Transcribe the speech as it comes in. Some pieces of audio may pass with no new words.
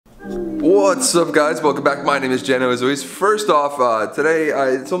What's up, guys? Welcome back. My name is Jando, as always. First off, today,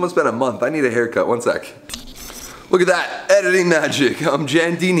 it's almost been a month. I need a haircut. One sec. Look at that, editing magic. I'm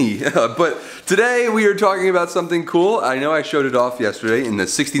Jandini. But today we are talking about something cool. I know I showed it off yesterday in the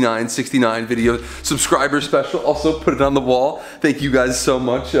 69 video subscriber special. Also put it on the wall. Thank you guys so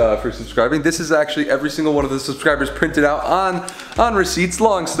much for subscribing. This is actually every single one of the subscribers printed out on receipts.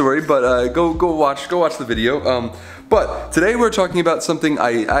 Long story, but go watch the video. But today we're talking about something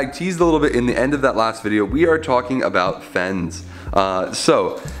I teased a little bit in the end of that last video. We are talking about fens.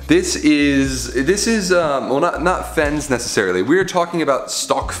 So this is well, not fens necessarily. We're talking about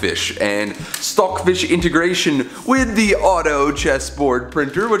Stockfish and Stockfish integration with the auto chessboard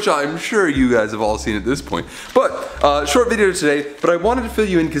printer, which I'm sure you guys have all seen at this point. But short video today, but I wanted to fill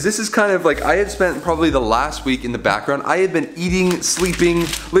you in because this is kind of like I had spent probably the last week in the background. I had been eating, sleeping.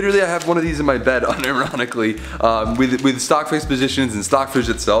 Literally, I have one of these in my bed, unironically, with Stockfish positions and Stockfish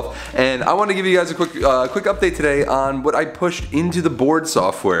itself. And I want to give you guys a quick update today on what I pushed into the board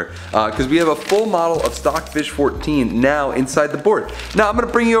software, because we have a full model of Stockfish 14 now inside the board. Now I'm going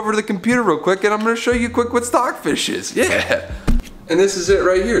to bring you over to the computer real quick and I'm going to show you quick what Stockfish is. Yeah. And this is it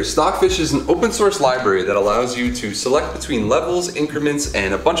right here. Stockfish is an open source library that allows you to select between levels, increments,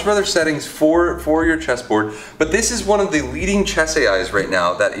 and a bunch of other settings for your chessboard. But this is one of the leading chess AIs right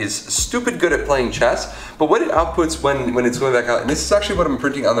now that is stupid good at playing chess. But what it outputs when it's going back out, and this is actually what I'm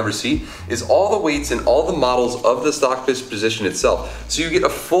printing on the receipt, is all the weights and all the models of the Stockfish position itself. So you get a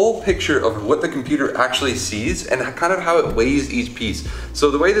full picture of what the computer actually sees and kind of how it weighs each piece.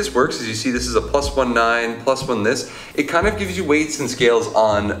 So the way this works is, you see this is a +1 9, +1 this. It kind of gives you weights and scales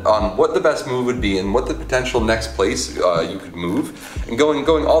on what the best move would be and what the potential next place you could move. And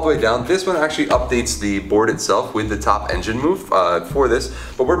going all the way down, this one actually updates the board itself with the top engine move for this.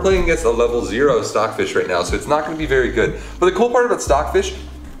 But we're playing against a level 0 Stockfish right now, so it's not going to be very good. But the cool part about Stockfish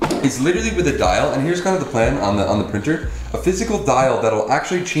is literally with a dial, and here's kind of the plan on the printer. A physical dial that'll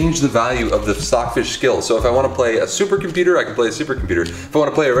actually change the value of the Stockfish skill. So if I want to play a supercomputer, I can play a supercomputer. If I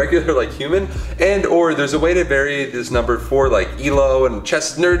want to play a regular like human, or there's a way to vary this number for like ELO and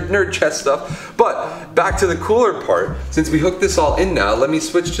chess nerd chess stuff. But back to the cooler part, since we hooked this all in now, let me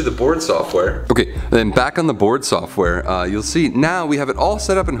switch to the board software. Okay, then back on the board software, you'll see now we have it all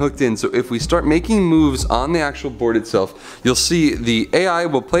set up and hooked in. So if we start making moves on the actual board itself, you'll see the AI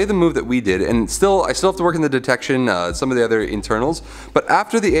will play the move that we did, and I still have to work in the detection, some of the other internals, but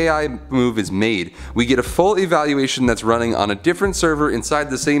after the AI move is made, we get a full evaluation that's running on a different server inside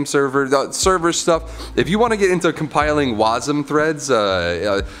the same server, server stuff. If you want to get into compiling WASM threads,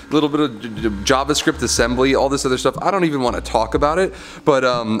 a little bit of JavaScript assembly, all this other stuff, I don't even want to talk about it, but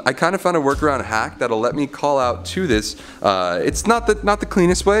I kind of found a workaround hack that'll let me call out to this. It's not the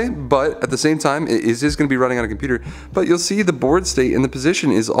cleanest way, but at the same time, it is going to be running on a computer. But you'll see the board state and the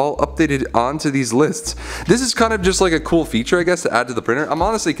position is all updated onto these lists. This is kind of just like a cool feature, I guess, to add to the printer. I'm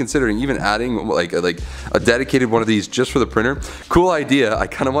honestly considering even adding like a dedicated one of these just for the printer. Cool idea. I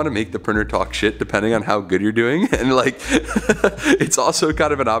kind of want to make the printer talk shit depending on how good you're doing, and like it's also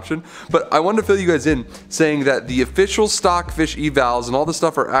kind of an option. But I wanted to fill you guys in saying that the official Stockfish evals and all the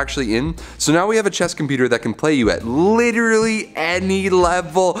stuff are actually in. So now we have a chess computer that can play you at literally any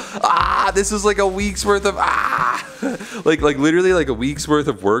level. This is like a week's worth of like literally like a week's worth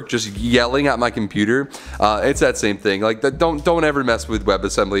of work just yelling at my computer. It's that same thing. Like, don't ever mess with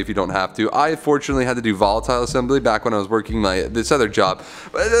WebAssembly if you don't have to. I fortunately had to do volatile assembly back when I was working this other job,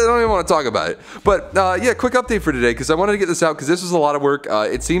 but I don't even want to talk about it. But yeah, quick update for today, because I wanted to get this out because this was a lot of work.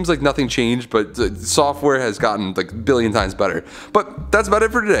 It seems like nothing changed, but the software has gotten like a billion times better. But that's about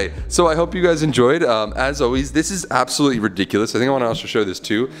it for today. So I hope you guys enjoyed. As always, this is absolutely ridiculous. I think I want to also show this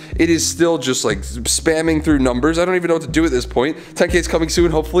too. It is still just like spamming through numbers. I don't even know what to do at this point. 10K is coming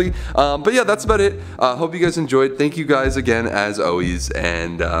soon, hopefully. But yeah, that's about it. Hope you guys enjoyed. Thank you guys again, as always,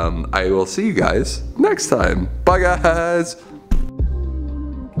 and I will see you guys next time. Bye, guys.